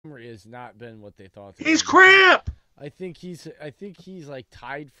Montgomery has not been what they thought. He's crap. I think he's like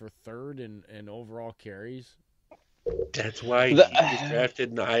tied for third in overall carries. That's why he was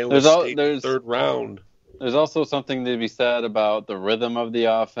drafted in Iowa State in the third round. There's also something to be said about the rhythm of the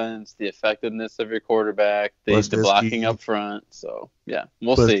offense, the effectiveness of your quarterback, the blocking up front. So, yeah,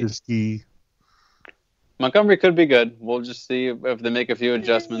 we'll see. Montgomery could be good. We'll just see if they make a few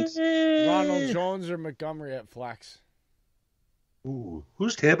adjustments. Ronald Jones or Montgomery at flex? Ooh,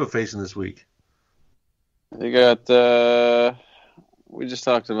 who's Tampa facing this week? They got, we just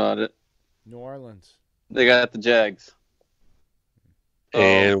talked about it. New Orleans. They got the Jags.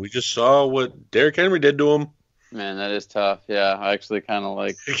 And we just saw what Derrick Henry did to him. Man, that is tough. Yeah, I actually kind of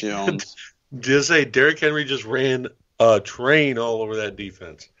like Jones. Just say Derrick Henry just ran a train all over that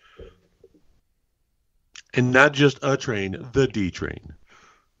defense. And not just a train, the D train.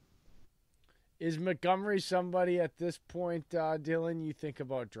 Is Montgomery somebody at this point, Dillon, you think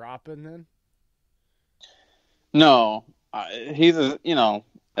about dropping then? No. He's,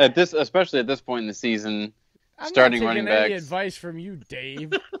 especially at this point in the season, starting running backs. I'm not taking any advice from you,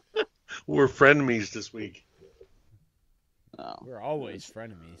 Dave. We're frenemies this week. No. We're always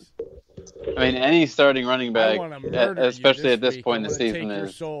frenemies. I mean, any starting running back, especially at this point in the season,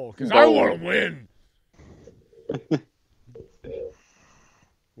 is soul because I want to win.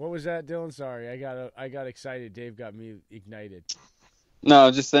 What was that, Dillon? Sorry, I got excited. Dave got me ignited.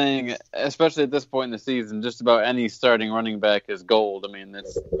 No, just saying, especially at this point in the season, just about any starting running back is gold. I mean,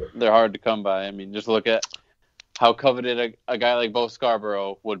 they're hard to come by. I mean, just look at how coveted a guy like Bo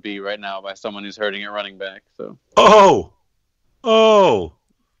Scarborough would be right now by someone who's hurting at running back. So. Oh.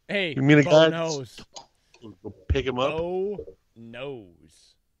 Hey, you mean a Bo guy knows. We'll pick him up? Bo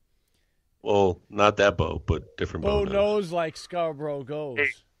knows. Well, not that Bo, but different Bo. Bo knows like Scarborough goes. Hey,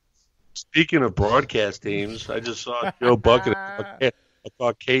 speaking of broadcast teams, I just saw Joe Bucket, a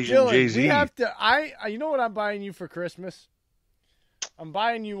Caucasian Dillon, Jay-Z. We have to. You know what I'm buying you for Christmas? I'm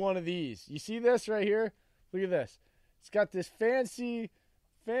buying you one of these. You see this right here? Look at this. It's got this fancy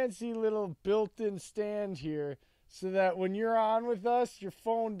little built-in stand here, so that when you're on with us, your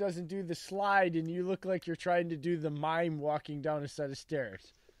phone doesn't do the slide, and you look like you're trying to do the mime walking down a set of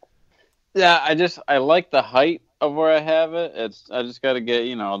stairs. Yeah, I like the height of where I have it. I just got to get,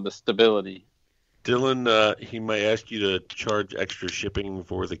 the stability. Dillon, he might ask you to charge extra shipping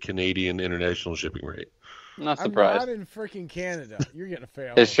for the Canadian international shipping rate. Not surprised. I'm not in freaking Canada. You're getting a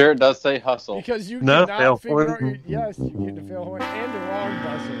fail. His shirt does say hustle. Because you cannot figure out yes, you get a fail horn and a wrong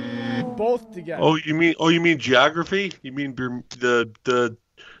buzzer. Both together. Oh, you mean geography? You mean the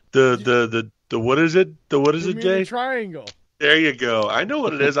what is it? What is it, Jay? The triangle. There you go. I know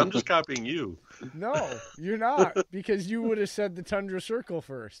what it is. I'm just copying you. No, you're not, because you would have said the Tundra Circle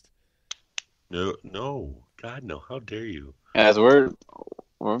first. No. God, no. How dare you? As we're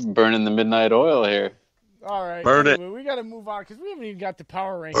burning the midnight oil here. All right. Burn it. We got to move on because we haven't even got the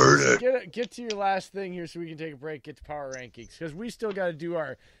power rankings. Burn it. Get to your last thing here so we can take a break, get to power rankings, because we still got to do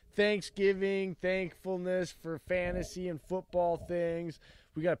our Thanksgiving, thankfulness for fantasy and football things.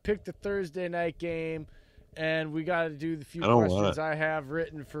 We got to pick the Thursday night game. And we got to do the few questions I have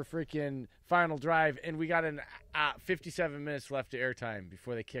written for freaking Final Drive. And we got 57 minutes left to airtime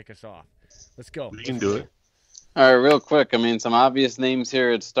before they kick us off. Let's go. We can do it. All right, real quick. I mean, some obvious names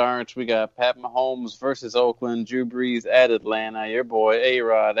here at start. We got Pat Mahomes versus Oakland, Drew Brees at Atlanta, your boy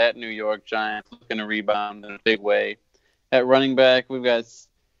A-Rod at New York Giants looking to rebound in a big way. At running back, we've got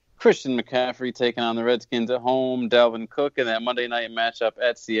Christian McCaffrey taking on the Redskins at home, Dalvin Cook in that Monday night matchup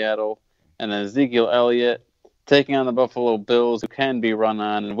at Seattle. And then Ezekiel Elliott taking on the Buffalo Bills, who can be run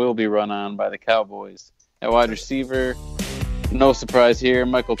on and will be run on by the Cowboys. At wide receiver, no surprise here,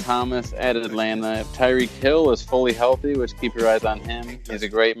 Michael Thomas at Atlanta. If Tyreek Hill is fully healthy, which keep your eyes on him, he's a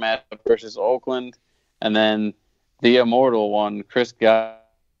great matchup versus Oakland. And then the immortal one, Chris Godwin,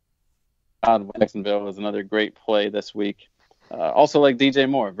 Jacksonville, is another great play this week. Also like DJ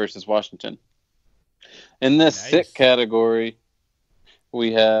Moore versus Washington. In this sick category,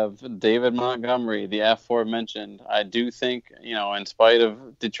 we have David Montgomery, the aforementioned. I do think, in spite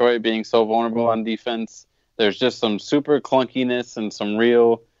of Detroit being so vulnerable on defense, there's just some super clunkiness and some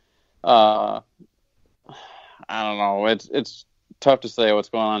real, I don't know. It's tough to say what's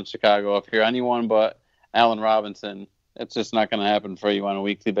going on in Chicago. If you're anyone but Allen Robinson, it's just not going to happen for you on a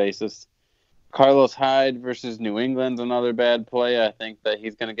weekly basis. Carlos Hyde versus New England's another bad play. I think that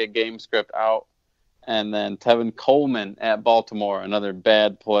he's going to get game script out. And then Tevin Coleman at Baltimore, another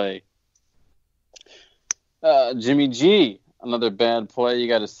bad play. Jimmy G, another bad play. You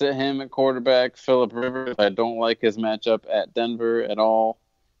got to sit him at quarterback. Phillip Rivers, I don't like his matchup at Denver at all.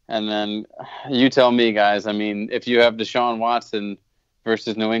 And then you tell me, guys. I mean, if you have Deshaun Watson,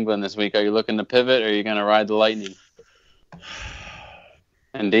 versus New England this week. Are you looking to pivot, or are you going to ride the Lightning?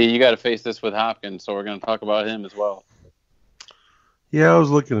 And D, you got to face this with Hopkins, so we're going to talk about him as well. Yeah, I was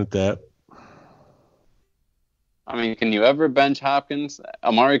looking at that. I mean, can you ever bench Hopkins?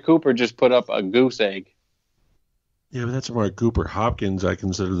 Amari Cooper just put up a goose egg. Yeah, but that's Amari Cooper. Hopkins, I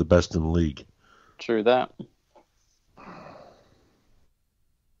consider the best in the league. True that.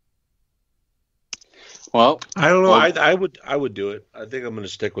 Well, I don't know. I would do it. I think I'm going to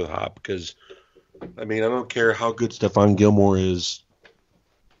stick with Hop because, I mean, I don't care how good Stephon Gilmore is.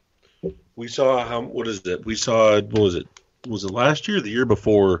 We saw what is it? We saw, what was it? Was it last year or the year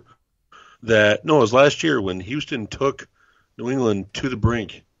before? It was last year when Houston took New England to the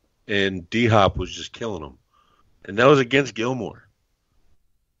brink and D-Hop was just killing them. And that was against Gilmore.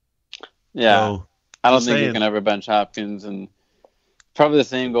 Yeah. So, I don't think you can ever bench Hopkins, and probably the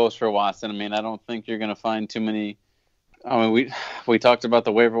same goes for Watson. I mean, I don't think you're going to find too many. I mean, we talked about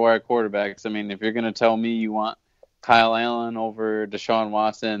the waiver wire quarterbacks. I mean, if you're going to tell me you want Kyle Allen over Deshaun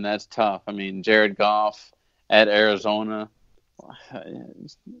Watson, that's tough. I mean, Jared Goff at Arizona,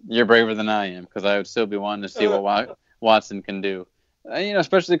 you're braver than I am because I would still be wanting to see what Watson can do.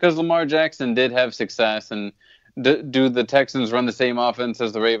 Especially because Lamar Jackson did have success. And do the Texans run the same offense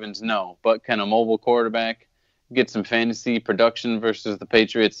as the Ravens? No. But can a mobile quarterback get some fantasy production versus the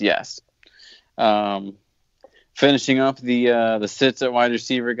Patriots? Yes. Finishing up the sits at wide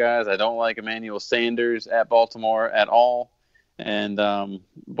receiver, guys. I don't like Emmanuel Sanders at Baltimore at all. And,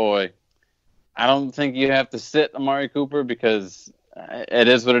 boy, I don't think you have to sit Amari Cooper because it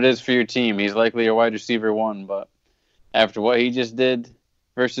is what it is for your team. He's likely your wide receiver one, but after what he just did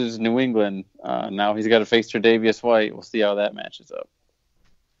versus New England, now he's got to face Tre'Davious White. We'll see how that matches up.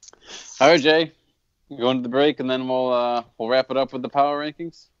 All right, Jay, going to the break, and then we'll wrap it up with the power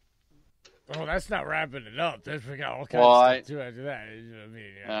rankings. Oh, that's not wrapping it up. We got all kinds of stuff too after that. You know what I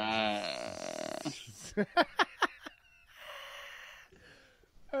mean? Yeah.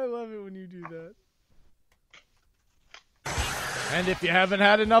 I love it when you do that. And if you haven't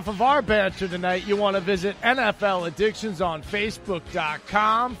had enough of our banter tonight, you want to visit NFL Addictions on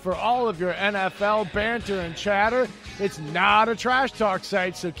Facebook.com for all of your NFL banter and chatter. It's not a trash talk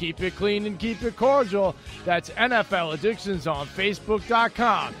site, so keep it clean and keep it cordial. That's NFL Addictions on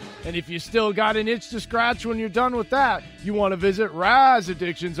Facebook.com. And if you still got an itch to scratch when you're done with that, you want to visit Raz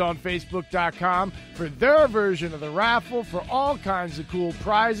Addictions on Facebook.com for their version of the raffle for all kinds of cool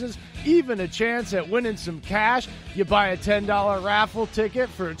prizes, even a chance at winning some cash. You buy a $10 raffle ticket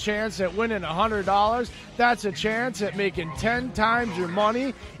for a chance at winning $100. That's a chance at making 10 times your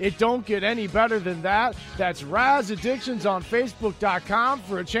money. It don't get any better than that. That's Raz Addictions on Facebook.com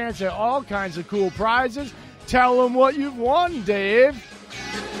for a chance at all kinds of cool prizes. Tell them what you've won, Dave.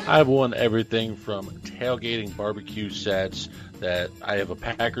 I've won everything from tailgating barbecue sets. That I have a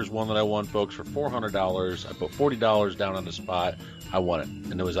Packers one that I won, folks, for $400. I put $40 down on the spot. I won it,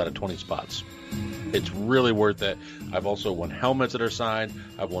 and it was out of 20 spots. It's really worth it. I've also won helmets that are signed.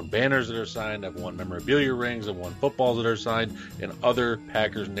 I've won banners that are signed. I've won memorabilia rings. I've won footballs that are signed and other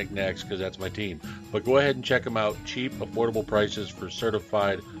Packers knickknacks because that's my team. But go ahead and check them out. Cheap, affordable prices for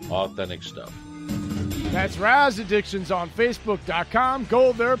certified, authentic stuff. That's Raz Addictions on Facebook.com.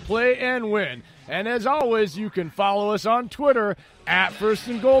 Go there, play, and win. And as always, you can follow us on Twitter at First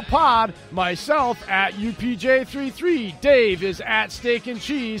and Goal Pod, myself at UPJ33, Dave is at Steak and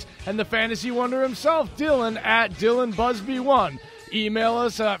Cheese, and the fantasy wonder himself, Dillon, at Dillon Busby1. Email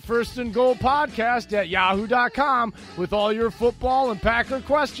us at firstandgoalpodcast@yahoo.com with all your football and Packer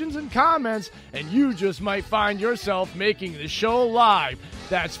questions and comments, and you just might find yourself making the show live.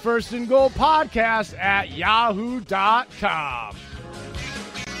 That's firstandgoalpodcast@yahoo.com.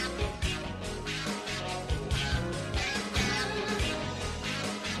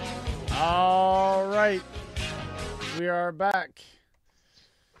 All right, we are back.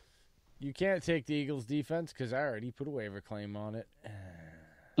 You can't take the Eagles' defense because I already put a waiver claim on it.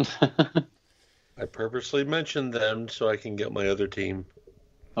 I purposely mentioned them so I can get my other team.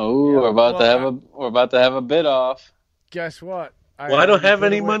 Oh, yeah, we're about to have a bid off. Guess what? I don't have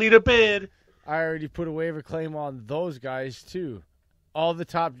any money to bid. I already put a waiver claim on those guys too. All the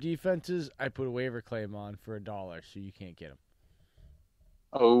top defenses, I put a waiver claim on for $1, so you can't get them.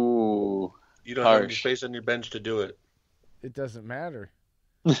 Oh, you don't have any space on your bench to do it. It doesn't matter.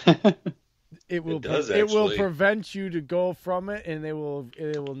 It will prevent you to go from it, and it will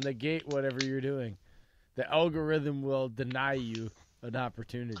negate whatever you're doing. The algorithm will deny you an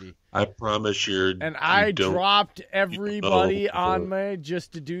opportunity. I promise you. And I dropped everybody on me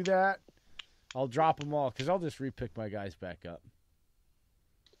just to do that. I'll drop them all because I'll just repick my guys back up.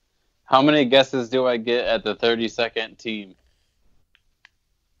 How many guesses do I get at the 32nd team?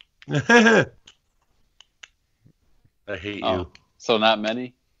 I hate you. So not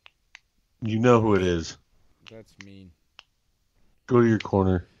many? You know who it is. That's mean. Go to your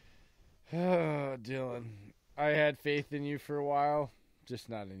corner. Oh, Dylan. I had faith in you for a while, just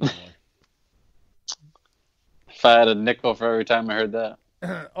not anymore. If I had a nickel for every time I heard that.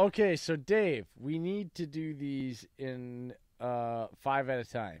 Okay, so Dave, we need to do these in 5 at a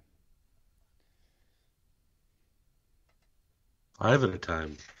time. 5 at a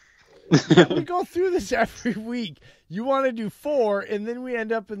time. Yeah, we go through this every week. You want to do 4, and then we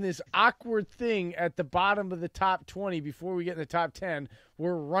end up in this awkward thing at the bottom of the top 20 before we get in the top 10.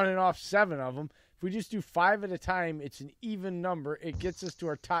 We're running off 7 of them. If we just do 5 at a time, it's an even number. It gets us to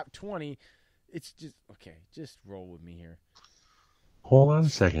our top 20. It's just, okay, just roll with me here. Hold on a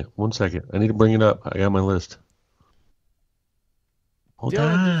second. 1 second. I need to bring it up. I got my list. Hold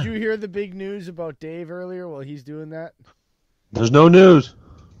Dylan, on. did you hear the big news about Dave earlier while he's doing that? There's no news.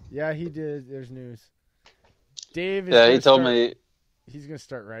 Yeah, he did. There's news. Dave is Yeah, he told me. He's going to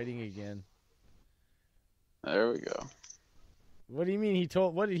start writing again. There we go. What do you mean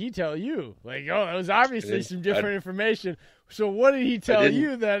what did he tell you? Like, that was obviously some different information. So what did he tell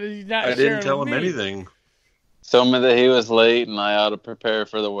you that he's not sharing? I didn't tell with him me? anything. Told me that he was late and I ought to prepare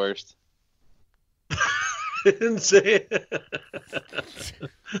for the worst. I didn't say it.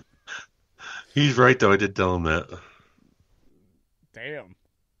 He's right, though. I did tell him that. Damn.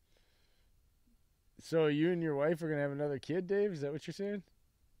 So you and your wife are going to have another kid, Dave? Is that what you're saying?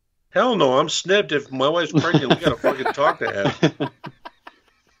 Hell no, I'm snipped. If my wife's pregnant, we got to fucking talk to have.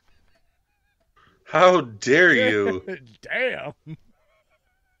 How dare you? Damn.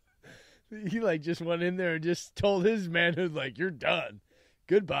 He just went in there and just told his manhood, you're done.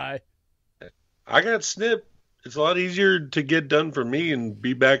 Goodbye. I got snipped. It's a lot easier to get done for me and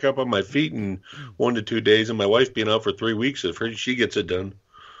be back up on my feet in 1 to 2 days, and my wife being out for 3 weeks if she gets it done.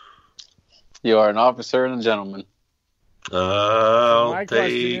 You are an officer and a gentleman. I'll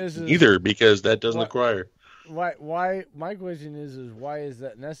take either because that doesn't require. Why? My question is why is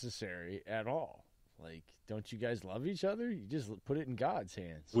that necessary at all? Don't you guys love each other? You just put it in God's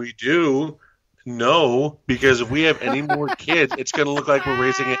hands. We do. No, because if we have any more kids, it's going to look like we're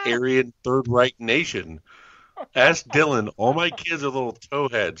raising an Aryan Third Reich nation. Ask Dillon. All my kids are little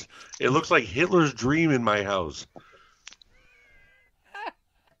towheads. It looks like Hitler's dream in my house.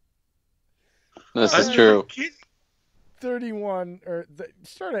 This is true. 31, or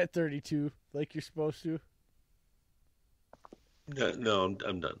start at 32, like you're supposed to. No,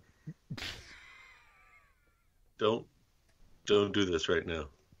 I'm done. Don't do this right now.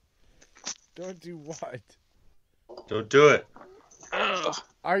 Don't do what? Don't do it.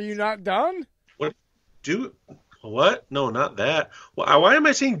 Are you not done? What? Do what? No, not that. Why am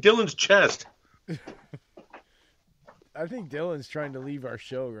I seeing Dillon's chest? I think Dylan's trying to leave our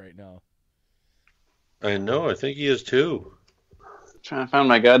show right now. I know. I think he is too. Trying to find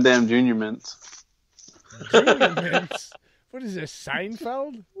my goddamn Junior Mints. Junior Mints? What is this,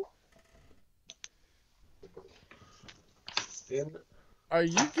 Seinfeld? Are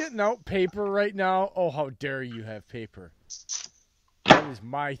you getting out paper right now? Oh, how dare you have paper. That is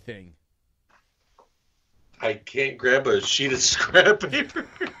my thing. I can't grab a sheet of scrap paper.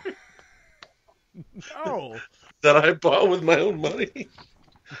 No. That I bought with my own money.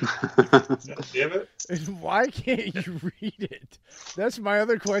 Damn it. And why can't you read it? That's my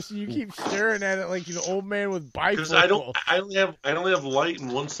other question. You keep staring at it like an old man with bifocal. Because I only have light in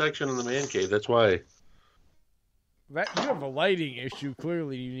one section in the man cave. That's why. You have a lighting issue.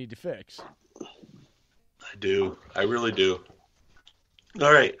 Clearly, you need to fix. I do. I really do.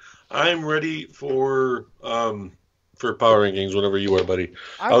 All right, I'm ready for power rankings. Whenever you are, buddy.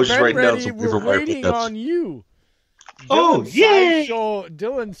 I was just writing down some different We're waiting on you. Dylan's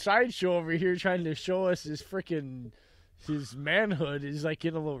Dylan's sideshow over here trying to show us his manhood is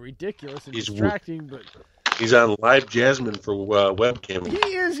getting a little ridiculous and distracting, but he's on live Jasmine for webcam.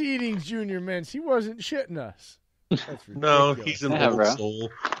 He is eating Junior Mints. He wasn't shitting us. No, he's an old soul.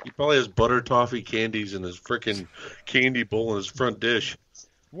 He probably has butter toffee candies in his freaking candy bowl in his front dish.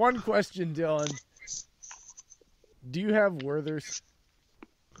 One question, Dylan. Do you have Werther's?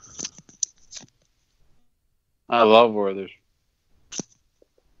 I love Werther's.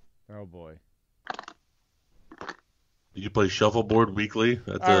 Oh, boy. You play shuffleboard weekly at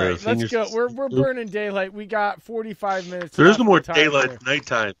the All right, let's go. We're burning daylight. We got 45 minutes. There is no more daylight. It's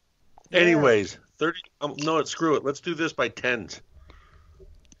nighttime. Yeah. Anyways, 30. No, screw it. Let's do this by tens.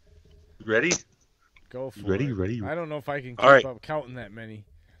 Ready? Go for ready, it. Ready? I don't know if I can keep up counting that many.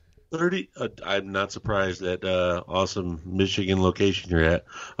 30. I'm not surprised at awesome Michigan location you're at.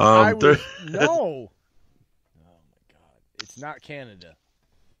 No. Oh my God! It's not Canada.